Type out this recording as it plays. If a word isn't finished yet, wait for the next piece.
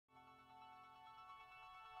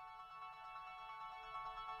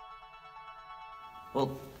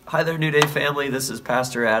Well, hi there, New Day family. This is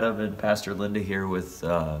Pastor Adam and Pastor Linda here with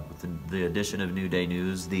the edition of New Day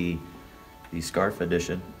News, the scarf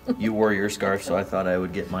edition. You wore your scarf, so I thought I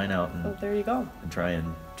would get mine out and, there you go. And try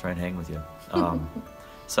and hang with you.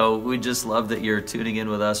 So we just love that you're tuning in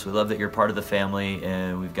with us. We love that you're part of the family,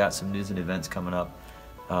 and we've got some news and events coming up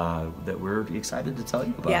that we're excited to tell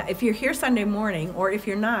you about. Yeah, if you're here Sunday morning, or if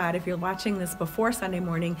you're not, if you're watching this before Sunday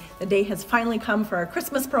morning, the day has finally come for our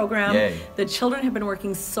Christmas program. Yay. The children have been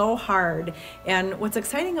working so hard, and what's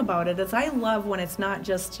exciting about it is I love when it's not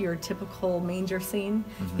just your typical manger scene,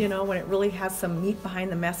 you know, when it really has some meat behind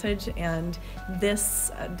the message, and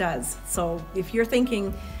this does. So if you're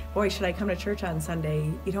thinking, boy, should I come to church on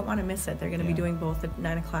Sunday? You don't want to miss it. They're going to be doing both the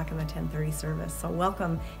 9 o'clock and the 10:30 service. So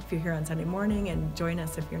welcome if you're here on Sunday morning, and join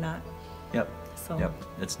us if you're not. Yep. So yep.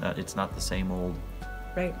 It's not the same old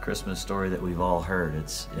right Christmas story that we've all heard.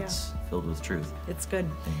 It's filled with truth. It's good.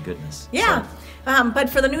 And goodness. Yeah. So. But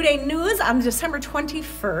for the New Day News on December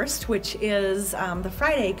 21st, which is the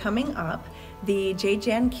Friday coming up, the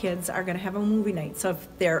J-Gen kids are going to have a movie night. So if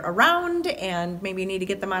they're around and maybe you need to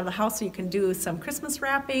get them out of the house so you can do some Christmas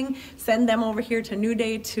wrapping, send them over here to New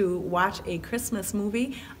Day to watch a Christmas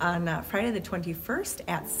movie on Friday the 21st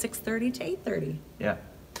at 6:30 to 8:30. Yeah.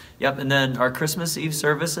 Yep. And then our Christmas Eve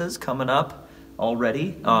services coming up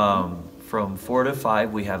already. From 4 to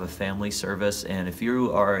 5, we have a family service. And if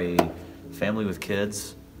you are a family with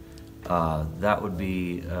kids, that would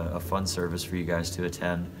be a fun service for you guys to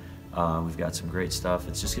attend. We've got some great stuff.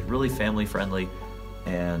 It's just really family friendly,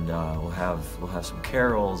 and we'll have some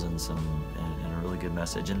carols and a really good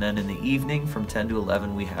message. And then in the evening from 10 to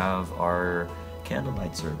 11 we have our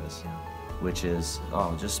candlelight service, which is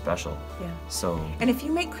just special. Yeah. So. And if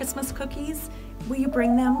you make Christmas cookies, will you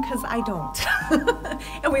bring them? Because I don't.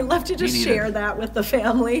 And we love to just share that with the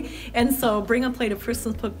family. And so bring a plate of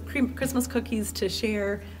Christmas cookies to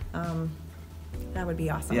share. That would be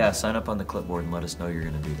awesome. Yeah, sign up on the clipboard and let us know you're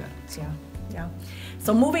going to do that. So. Yeah.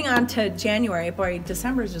 So moving on to January, boy,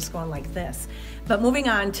 December is just going like this. But moving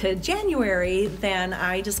on to January, then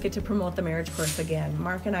I just get to promote the marriage course again.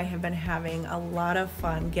 Mark and I have been having a lot of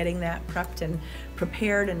fun getting that prepped and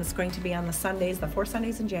prepared, and it's going to be on the Sundays, the 4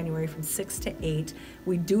 Sundays in January from 6 to 8.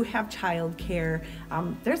 We do have childcare.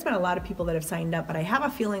 There's been a lot of people that have signed up, but I have a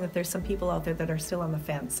feeling that there's some people out there that are still on the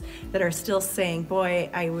fence, that are still saying, boy,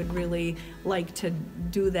 I would really like to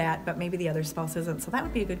do that, but maybe the other spouse isn't. So that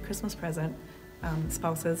would be a good Christmas present.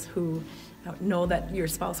 Spouses who know that your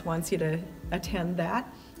spouse wants you to attend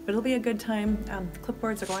that. But it'll be a good time.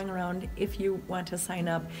 Clipboards are going around if you want to sign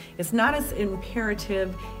up. It's not as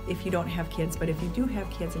imperative if you don't have kids, but if you do have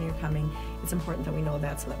kids and you're coming, it's important that we know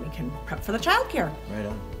that so that we can prep for the childcare. Right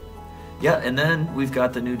on. Yeah, and then we've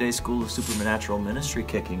got the New Day School of Supernatural Ministry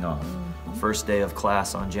kicking off. First day of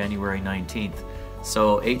class on January 19th.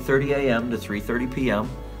 So 8:30 a.m. to 3:30 p.m.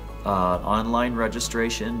 Online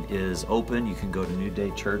registration is open. You can go to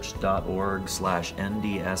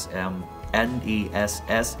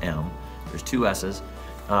newdaychurch.org/NDSSM. There's 2 S's,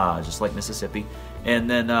 just like Mississippi. And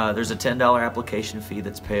then there's a $10 application fee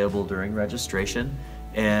that's payable during registration.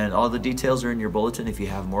 And all the details are in your bulletin. If you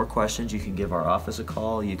have more questions, you can give our office a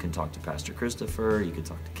call. You can talk to Pastor Christopher. You can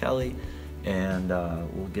talk to Kelly, and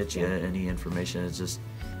we'll get you any information. It's just...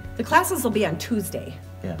 The classes will be on Tuesday.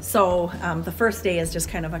 Yeah. So the first day is just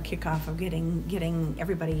kind of a kickoff of getting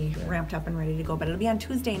everybody ramped up and ready to go. But it'll be on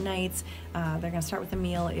Tuesday nights. They're going to start with a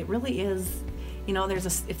meal. It really is, you know,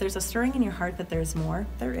 if there's a stirring in your heart that there's more,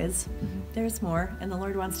 there is. There's more, and the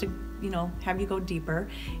Lord wants to, you know, have you go deeper.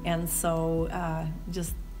 And so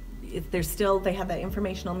if there's still, they had that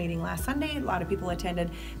informational meeting last Sunday. A lot of people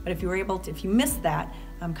attended. But if you missed that,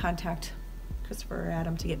 contact Christopher or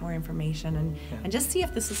Adam to get more information and just see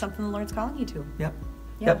if this is something the Lord's calling you to. Yep.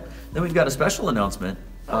 Then we've got a special announcement,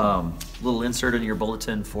 little insert in your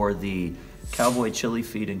bulletin for the Cowboy Chili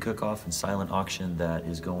Feed and Cook-Off and Silent Auction that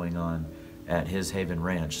is going on at His Haven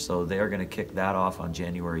Ranch. So they are going to kick that off on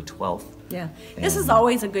January 12th. Yeah, this is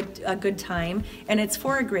always a good time, and it's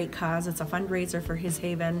for a great cause. It's a fundraiser for His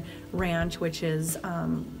Haven Ranch, which is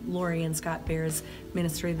Lori and Scott Bear's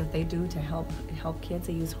ministry that they do to help kids.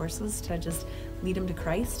 They use horses to just lead them to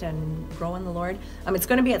Christ and grow in the Lord. It's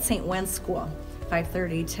going to be at St. Wen's School,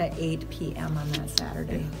 5:30 to 8 p.m. on that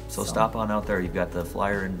Saturday. Yeah. So stop on out there. You've got the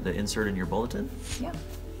flyer and the insert in your bulletin. Yeah.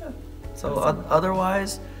 So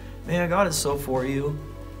otherwise, man, God is so for you.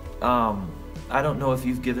 I don't know if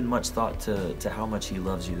you've given much thought to how much He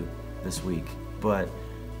loves you this week, but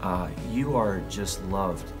you are just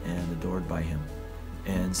loved and adored by Him.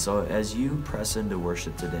 And so as you press into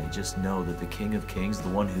worship today, just know that the King of Kings, the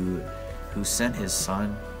one who sent His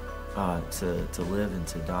Son to live and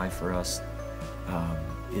to die for us,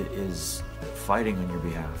 is fighting on your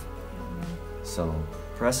behalf. So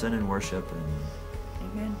press in and worship,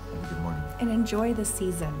 and Amen. have a good morning. And enjoy the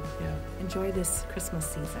season. Yeah. Enjoy this Christmas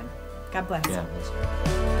season. God bless.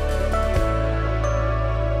 Yeah.